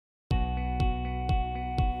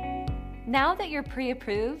Now that you're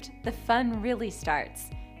pre-approved, the fun really starts.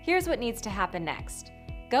 Here's what needs to happen next.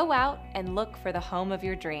 Go out and look for the home of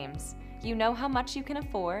your dreams. You know how much you can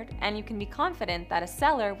afford, and you can be confident that a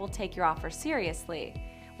seller will take your offer seriously.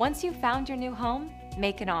 Once you've found your new home,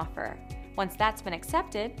 make an offer. Once that's been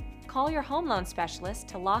accepted, call your home loan specialist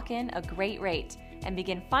to lock in a great rate and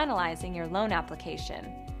begin finalizing your loan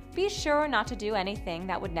application. Be sure not to do anything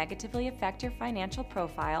that would negatively affect your financial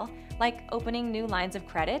profile, like opening new lines of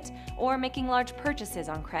credit or making large purchases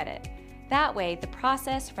on credit. That way, the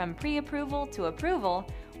process from pre-approval to approval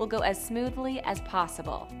will go as smoothly as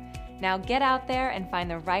possible. Now get out there and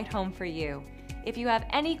find the right home for you. If you have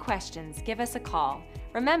any questions, give us a call.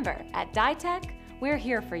 Remember, at DieTech, we're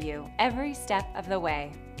here for you every step of the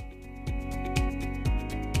way.